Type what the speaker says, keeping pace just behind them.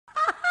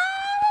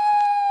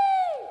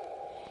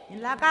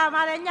En la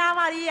cama de Ña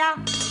María,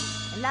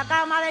 en la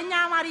cama de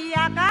Ña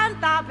María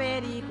canta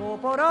perico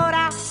por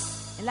hora.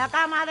 En la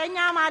cama de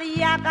Ña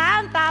María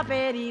canta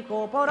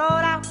perico por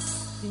hora.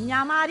 Si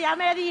Ña María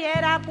me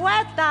diera,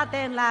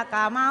 acuéstate en la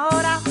cama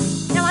ahora.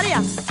 Ña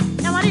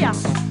María,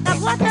 te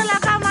acuestas en la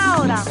cama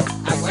ahora.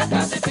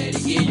 Acuéstate,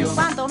 periquillo.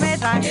 ¿Cuánto me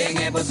traes? En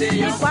el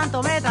bolsillo.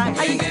 ¿Cuánto me traes?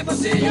 En el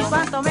bolsillo.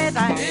 ¿Cuánto me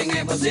traes? En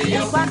el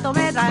bolsillo. ¿Cuánto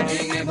me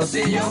traes? En el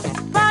bolsillo.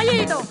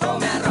 Pollito,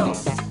 Come arroz.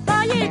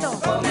 pollito,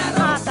 Come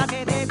arroz. hasta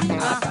que te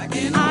pica, Hasta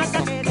que no.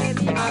 hasta que te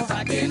pica,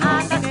 Hasta que no.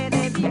 hasta que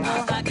te pica.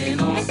 Hasta que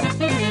no.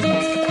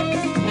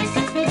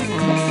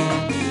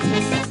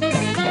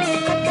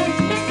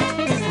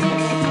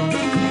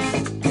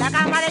 La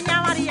cama de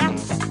Ña María,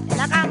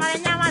 la cama de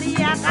Ña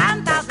María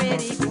canta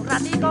perico un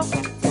ratico.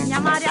 Si Ña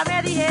María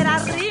me dijera,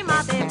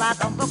 rímate,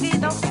 pata un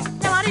poquito.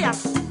 Ña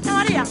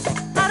María,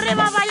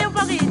 arriba vaya un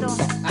poquito.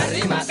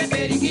 Arrímate,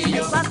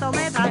 periquillo. ¿Cuánto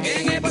me traes?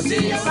 En el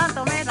bolsillo.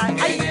 ¿Cuánto me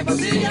traes? En el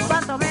bolsillo.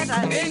 ¿Cuánto me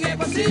traes? En el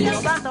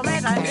bolsillo. ¿Cuánto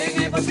me traes?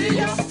 En el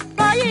bolsillo.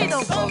 Pollito,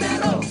 Come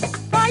arroz.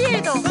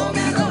 pollito,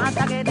 Come arroz.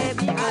 hasta que te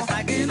pico,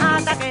 Hasta que no.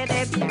 hasta que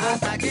te pico,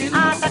 Hasta que no.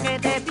 hasta que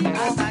te pico,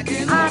 Hasta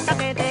que no. hasta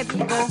que te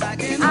pico, Hasta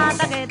que no.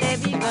 hasta que te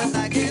pico,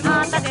 Hasta que no.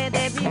 hasta que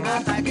te pico.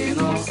 Hasta que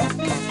no.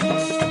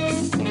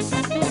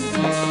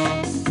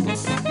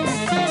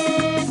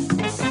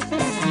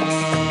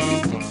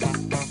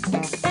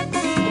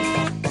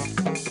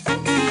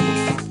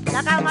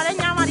 La cama de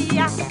Ña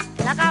María,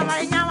 la cama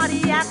de Ña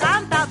María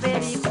canta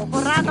perico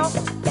por rato.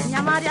 Si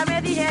Ña María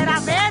me dijera,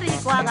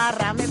 perico,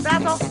 agárrame el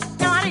brazo.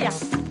 Ña María,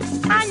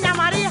 ay Ña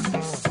María,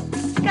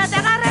 que te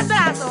agarre el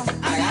brazo.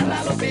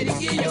 Agarra los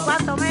periquillos.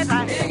 ¿Cuánto me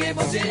traes? En el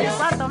bolsillo.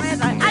 ¿Cuánto me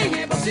traes? En Ay,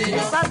 el bolsillo.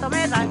 ¿cuánto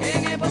me traes?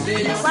 En el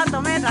bolsillo.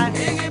 ¿Cuánto me traes?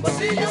 En el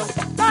bolsillo.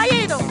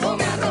 Pollito,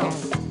 Come arroz.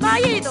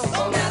 pollito,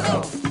 Come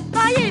arroz.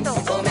 pollito,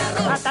 Come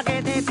arroz. hasta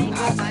que te pico,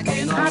 Hasta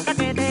que no. hasta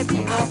que te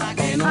pico, Hasta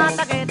que no.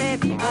 hasta que te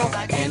pico,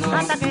 Hasta que no.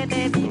 hasta que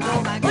te pico,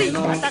 Hasta que uy,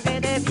 no. hasta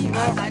que te pico,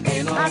 Hasta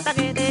que no. hasta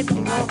que te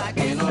pico, Hasta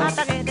que no.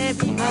 hasta que te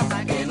pico.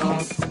 Hasta que no.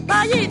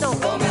 Pollito,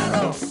 Come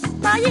arroz.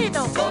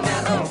 pollito, Come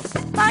arroz.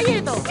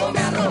 pollito, Come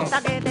arroz.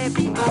 hasta que te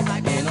pico,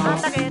 Hasta que no.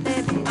 hasta que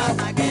te pico,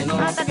 Hasta que no.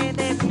 hasta que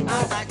te pico,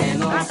 Hasta que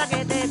no. hasta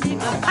que te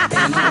pico. Hasta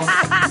que no.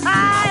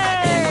 Ay,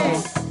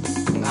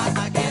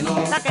 Hasta que no.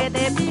 hasta que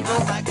te pico,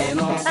 Hasta que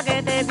no. hasta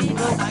que te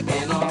pico, Hasta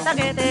que no. hasta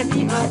que te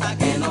pico. Hasta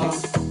que no.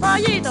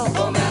 Pollito,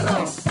 Come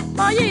arroz.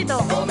 pollito,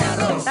 Come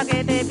arroz. hasta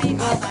que te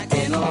pico, Hasta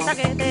que no. hasta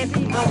que te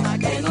pico, Hasta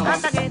que no.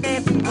 hasta que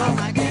te pico,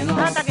 Hasta que no.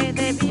 hasta que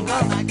te pico.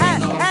 Hasta que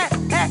no.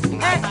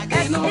 Hasta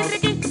que no.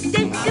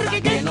 Riquitiqui,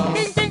 Hasta que no.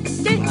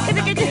 riquitiqui,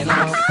 Hasta que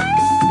no.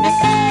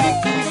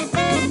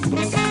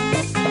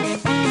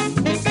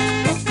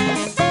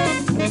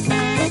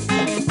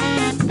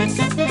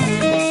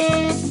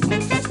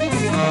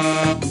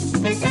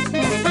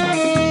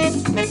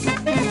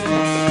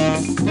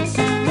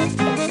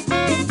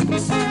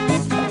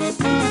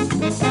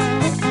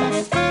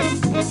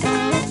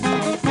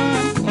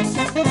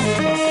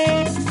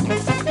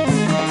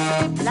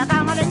 La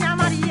cama de Ña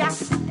María,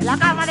 la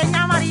cama de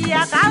Ña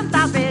María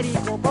canta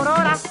perico por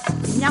hora.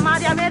 Si Ña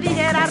María me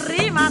dijera,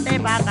 rímate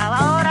pa'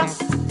 cada hora.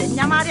 Si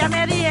Ña María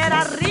me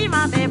dijera,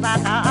 rímate pa'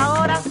 cada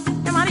hora.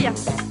 Ña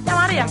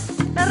María,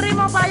 te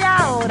rimo pa' allá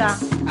ahora.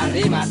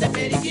 Arrímate,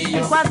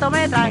 periquillo. ¿Cuánto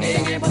me traes?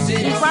 En el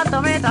bolsillo.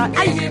 ¿Cuánto me traes?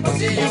 En el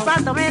bolsillo.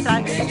 ¿Cuánto me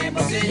traes? En el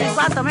bolsillo.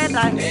 ¿Cuánto me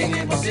traes? En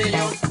el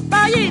bolsillo.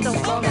 Pollito,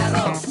 Come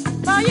arroz.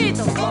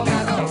 pollito, Come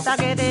arroz. hasta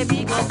que te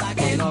pico, Hasta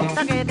que no.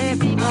 hasta que te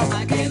pico,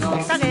 Hasta que no.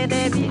 hasta que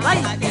te pico, ay,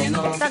 Hasta que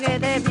no. hasta que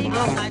te pico,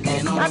 Hasta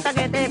que no. hasta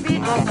que te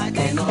pico, Hasta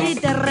que no. y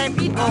te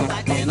repico,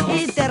 Hasta que no.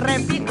 y te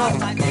repico,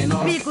 Hasta que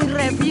no. pico y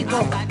repico,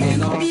 Hasta que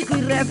no. pico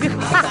y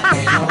repico. Hasta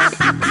que no.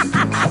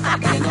 Hasta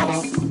que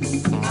no.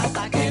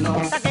 Hasta que no.